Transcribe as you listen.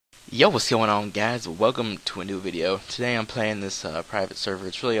Yo, what's going on, guys? Welcome to a new video. Today I'm playing this private server.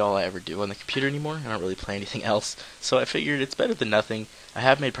 It's really all I ever do on the computer anymore. I don't really play anything else, so I figured it's better than nothing. I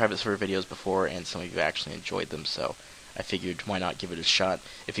have made private server videos before, and some of you actually enjoyed them, so I figured why not give it a shot.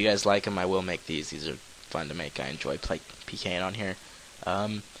 If you guys like them, I will make these. These are fun to make. I enjoy PKing on here.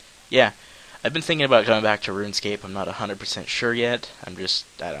 Yeah, I've been thinking about going back to RuneScape. I'm not 100% sure yet. I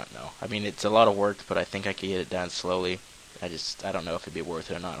don't know. I mean, it's a lot of work, but I think I could get it done slowly. I don't know if it'd be worth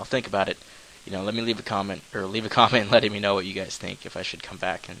it or not. I'll think about it. Let me leave a comment letting me know what you guys think, if I should come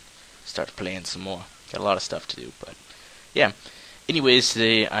back and start playing some more. Got a lot of stuff to do, but yeah. Anyways,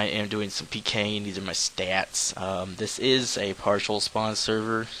 today I am doing some PKing. These are my stats. This is a partial spawn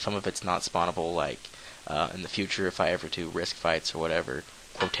server. Some of it's not spawnable, like in the future if I ever do risk fights or whatever.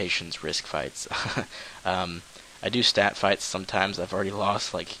 Quotations, risk fights. I do stat fights sometimes. I've already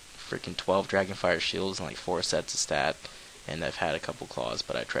lost like freaking 12 Dragonfire shields and like 4 sets of stat. And I've had a couple claws,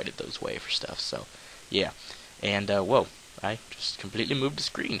 but I traded those away for stuff, so yeah. And whoa, I just completely moved the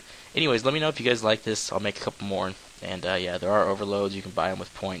screen. Anyways, let me know if you guys like this. I'll make a couple more. And yeah, there are overloads. You can buy them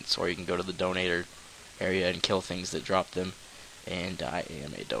with points, or you can go to the donator area and kill things that drop them. And I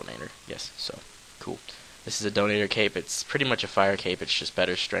am a donator, yes, so cool. This is a donator cape. It's pretty much a fire cape. It's just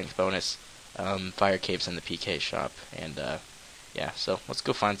better strength bonus. Fire capes in the PK shop. And yeah, so let's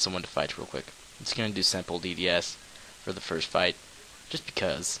go find someone to fight real quick. I'm just gonna do simple DDS for the first fight, just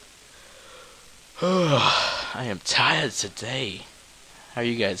because. I am tired today. How are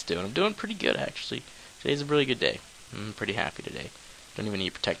you guys doing? I'm doing pretty good, actually. Today's a really good day. I'm pretty happy today. Don't even need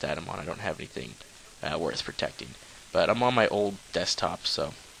a protect item on. I don't have anything worth protecting. But I'm on my old desktop,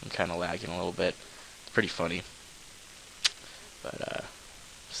 so I'm kind of lagging a little bit. It's pretty funny. But let's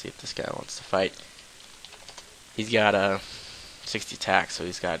see if this guy wants to fight. He's got 60 attack, so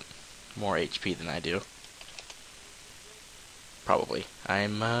he's got more HP than I do. Probably.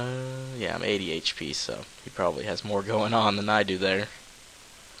 I'm 80 HP, so he probably has more going on than I do there.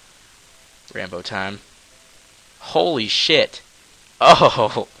 Rambo time. Holy shit!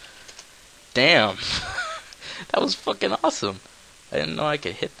 Oh! Damn! That was fucking awesome! I didn't know I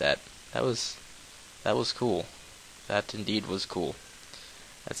could hit that. That was cool. That indeed was cool.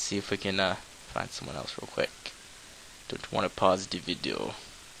 Let's see if we can find someone else real quick. Don't want to pause the video.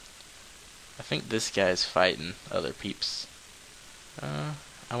 I think this guy's fighting other peeps.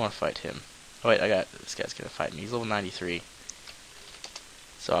 I want to fight him. Oh wait, this guy's gonna fight me. He's level 93.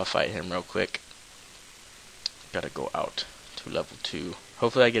 So I'll fight him real quick. Gotta go out to level 2.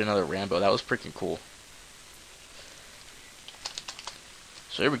 Hopefully I get another Rambo. That was freaking cool.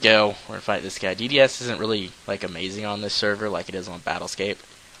 So here we go. We're gonna fight this guy. DDS isn't really like amazing on this server like it is on Battlescape.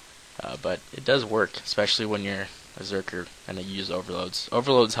 But it does work, especially when you're a Zerker and you use overloads.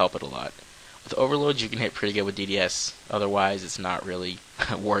 Overloads help it a lot. With overloads, you can hit pretty good with DDS. Otherwise, it's not really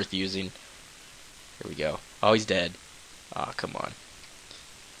worth using. Here we go. Oh, he's dead. Aw, come on.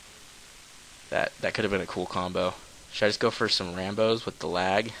 That could have been a cool combo. Should I just go for some Rambos with the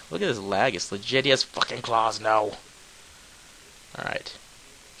lag? Look at this lag. It's legit. He has fucking claws. No. Alright.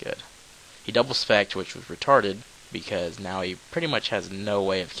 Good. He double spec'd, which was retarded, because now he pretty much has no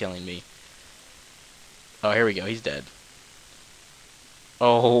way of killing me. Oh, here we go. He's dead.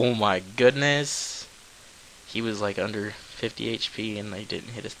 Oh my goodness. He was like under 50 HP and I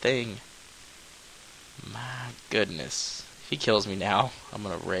didn't hit a thing. My goodness. If he kills me now, I'm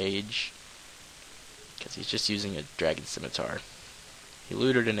gonna rage. Because he's just using a Dragon Scimitar. He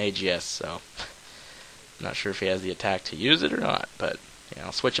looted an AGS, so I'm not sure if he has the attack to use it or not. But yeah,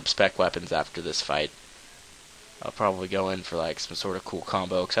 I'll switch up spec weapons after this fight. I'll probably go in for like some sort of cool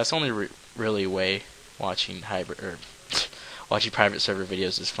combo. Because that's the only really way watching watching private server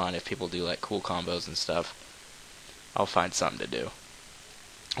videos is fun if people do like cool combos and stuff. I'll find something to do.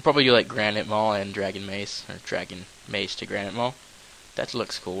 I'll probably do like Granite Maul and Dragon Mace, or Dragon Mace to Granite Maul. That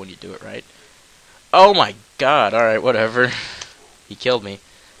looks cool when you do it right. Oh my god, alright, whatever. He killed me.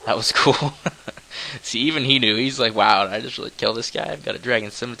 That was cool. See, even he knew. He's like, wow, did I just really kill this guy? I've got a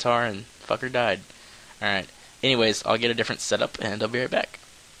Dragon Scimitar and fucker died. Alright. Anyways, I'll get a different setup and I'll be right back.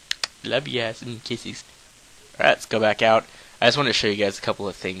 Love you guys and kisses. Alright, let's go back out. I just wanted to show you guys a couple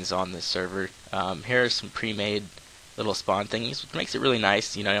of things on this server. Here are some pre-made little spawn thingies, which makes it really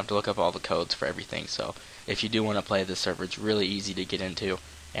nice. You don't have to look up all the codes for everything, so if you do want to play this server, it's really easy to get into,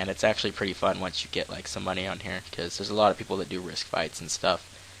 and it's actually pretty fun once you get like some money on here, because there's a lot of people that do risk fights and stuff,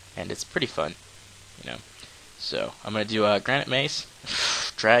 and it's pretty fun, So, I'm going to do a Granite Mace,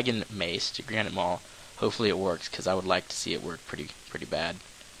 Dragon Mace to Granite Maul. Hopefully it works, because I would like to see it work pretty bad.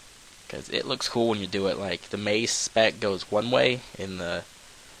 Because it looks cool when you do it. Like, the Mace spec goes one way, and the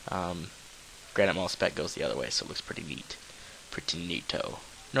Granite Maul spec goes the other way, so it looks pretty neat. Pretty neato.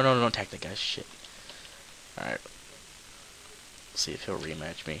 No, no, no, don't attack that guy. Shit. Alright. See if he'll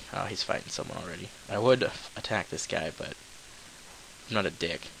rematch me. Oh, he's fighting someone already. I would attack this guy, but I'm not a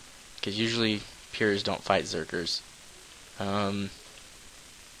dick. Because usually Pures don't fight Zerkers. I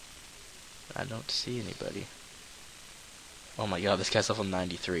don't see anybody. Oh my god, this guy's level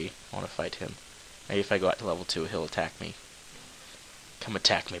 93. I want to fight him. Maybe if I go out to level 2, he'll attack me. Come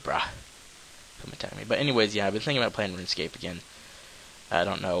attack me, brah. Come attack me. But anyways, yeah, I've been thinking about playing RuneScape again. I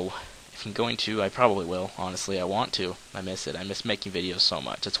don't know if I'm going to. I probably will. Honestly, I want to. I miss it. I miss making videos so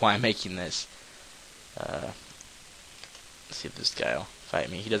much. That's why I'm making this. Let's see if this guy will fight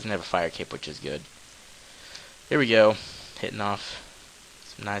me. He doesn't have a fire cape, which is good. Here we go. Hitting off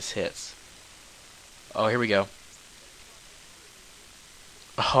some nice hits. Oh, here we go.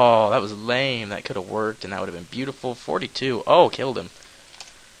 Oh, that was lame. That could have worked, and that would have been beautiful. 42. Oh, killed him.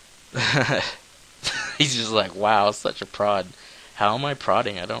 He's just like, wow, such a prod. How am I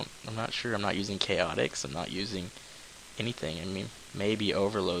prodding? I'm not sure. I'm not using chaotics. I'm not using anything. I mean, maybe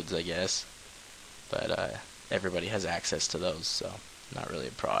overloads, I guess. But everybody has access to those, so not really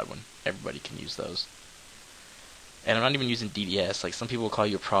a prod when everybody can use those. And I'm not even using DDS. Like, some people call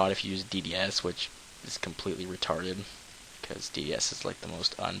you a prod if you use DDS, which is completely retarded. Because DDS is like the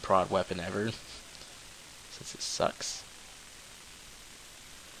most unprod weapon ever. Since it sucks.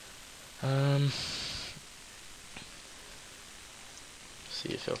 See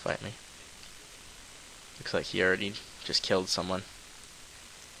if he'll fight me. Looks like he already just killed someone.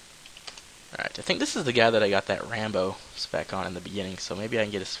 Alright, I think this is the guy that I got that Rambo spec on in the beginning, so maybe I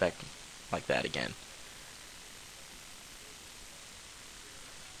can get a spec like that again.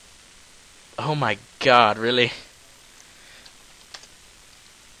 Oh my god, really?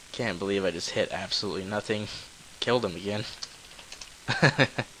 Can't believe I just hit absolutely nothing. Killed him again.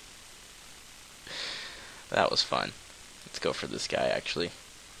 That was fun. Let's go for this guy, actually.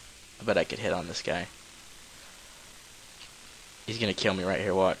 I bet I could hit on this guy. He's gonna kill me right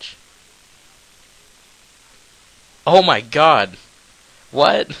here, watch. Oh my god!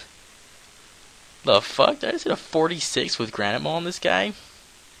 What? The fuck? Did I just hit a 46 with Granite Maul on this guy?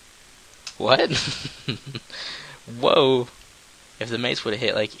 What? Whoa. If the mace would have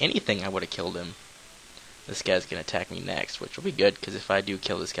hit like anything, I would have killed him. This guy's gonna attack me next, which will be good, because if I do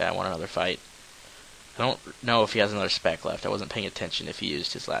kill this guy, I want another fight. I don't know if he has another spec left. I wasn't paying attention if he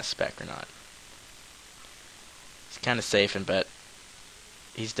used his last spec or not. He's kind of safe and bet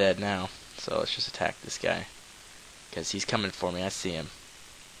he's dead now. So let's just attack this guy. Because he's coming for me. I see him.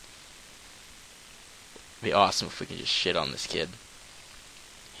 It'd be awesome if we could just shit on this kid.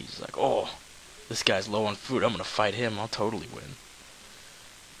 He's like, oh, this guy's low on food. I'm going to fight him. I'll totally win.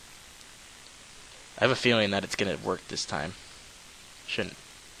 I have a feeling that it's going to work this time. Shouldn't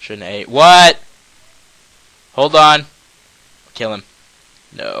What? Hold on. Kill him.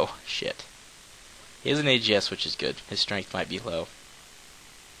 No. Shit. He has an AGS, which is good. His strength might be low.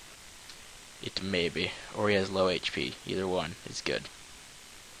 It may be. Or he has low HP. Either one is good.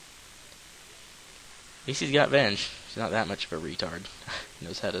 At least he's got Venge. He's not that much of a retard. He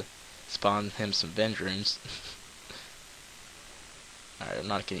knows how to spawn him some Venge runes. Alright, I'm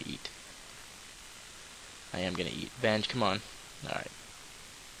not gonna eat. I am gonna eat. Venge, come on. Alright.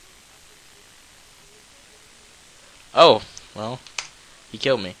 Oh, well, he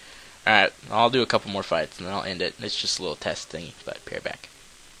killed me. Alright, I'll do a couple more fights and then I'll end it. It's just a little test thingy, but be right back.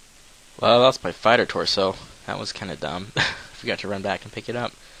 Well, that's my fighter torso. That was kinda dumb. Forgot to run back and pick it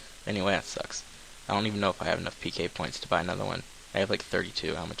up. Anyway, that sucks. I don't even know if I have enough PK points to buy another one. I have like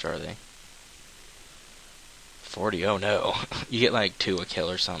 32. How much are they? 40. Oh no. You get like 2 a kill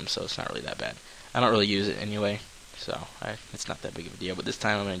or something, so it's not really that bad. I don't really use it anyway, so it's not that big of a deal. But this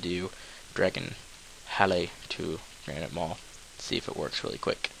time I'm going to do Dragon Halle to Granite Maul. See if it works really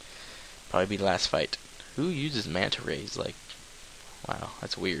quick. Probably be the last fight. Who uses Manta Rays? Like, wow,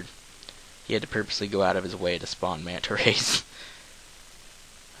 that's weird. He had to purposely go out of his way to spawn Manta Rays.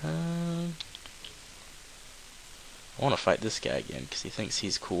 I want to fight this guy again because he thinks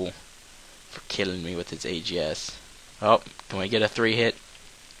he's cool for killing me with his AGS. Oh, can we get a 3-hit?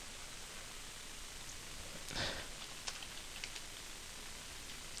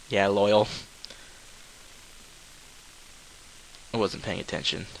 Yeah, loyal. I wasn't paying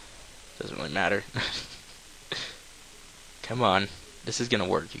attention. Doesn't really matter. Come on. This is gonna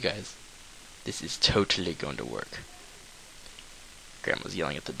work, you guys. This is totally going to work. Grandma's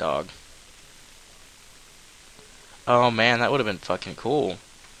yelling at the dog. Oh man, that would have been fucking cool.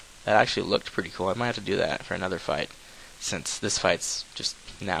 That actually looked pretty cool. I might have to do that for another fight, since this fight's just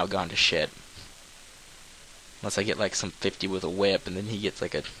now gone to shit. Unless I get like some 50 with a whip, and then he gets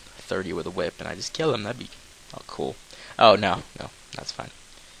like a 30 with a whip, and I just kill him. That'd be cool. Oh, no, that's fine.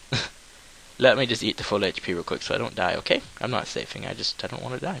 Let me just eat the full HP real quick so I don't die, okay? I'm not safing, I don't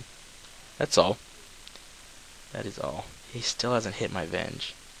want to die. That's all. That is all. He still hasn't hit my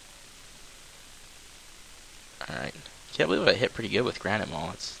Venge. Alright. Can't believe I hit pretty good with Granite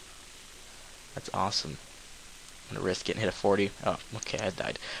Maul. That's awesome. I'm gonna risk getting hit a 40. Oh, okay, I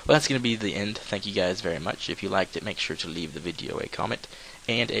died. Well, that's gonna be the end. Thank you guys very much. If you liked it, make sure to leave the video a comment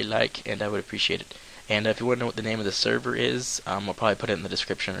and a like, and I would appreciate it. And if you want to know what the name of the server is, we'll probably put it in the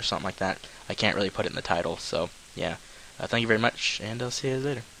description or something like that. I can't really put it in the title, so yeah. Thank you very much, and I'll see you guys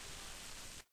later.